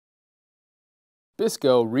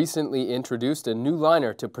Bisco recently introduced a new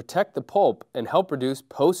liner to protect the pulp and help reduce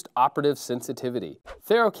post-operative sensitivity.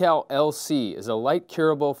 TheraCal LC is a light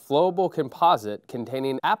curable flowable composite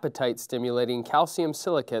containing appetite-stimulating calcium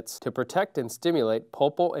silicates to protect and stimulate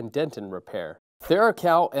pulpal and dentin repair.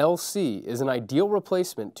 TheraCal LC is an ideal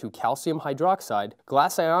replacement to calcium hydroxide,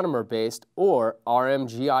 glass ionomer-based, or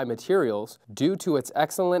RMGI materials due to its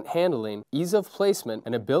excellent handling, ease of placement,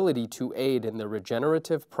 and ability to aid in the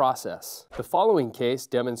regenerative process. The following case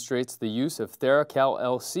demonstrates the use of TheraCal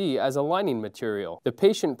LC as a lining material. The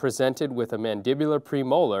patient presented with a mandibular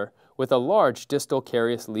premolar with a large distal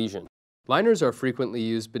carious lesion. Liners are frequently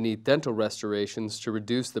used beneath dental restorations to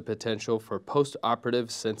reduce the potential for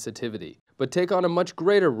post-operative sensitivity, but take on a much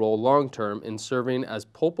greater role long-term in serving as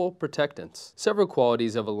pulpal protectants. Several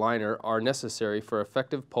qualities of a liner are necessary for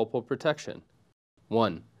effective pulpal protection.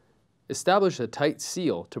 1. Establish a tight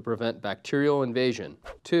seal to prevent bacterial invasion.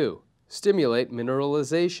 2. Stimulate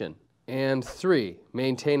mineralization. And 3.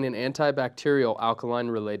 Maintain an antibacterial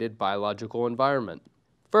alkaline-related biological environment.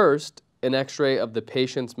 First, an X-ray of the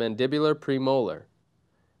patient's mandibular premolar.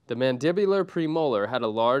 The mandibular premolar had a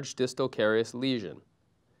large distal carious lesion.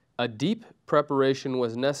 A deep preparation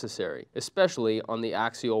was necessary, especially on the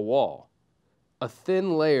axial wall. A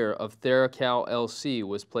thin layer of TheraCal LC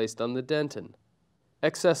was placed on the dentin.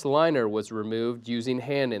 Excess liner was removed using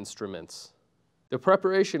hand instruments. The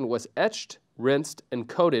preparation was etched, rinsed, and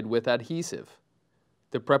coated with adhesive.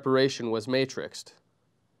 The preparation was matrixed.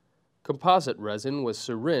 Composite resin was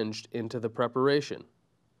syringed into the preparation.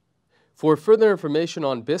 For further information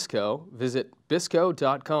on Bisco, visit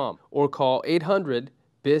bisco.com or call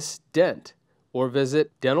 800-BIS-DENT or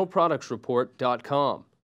visit dentalproductsreport.com.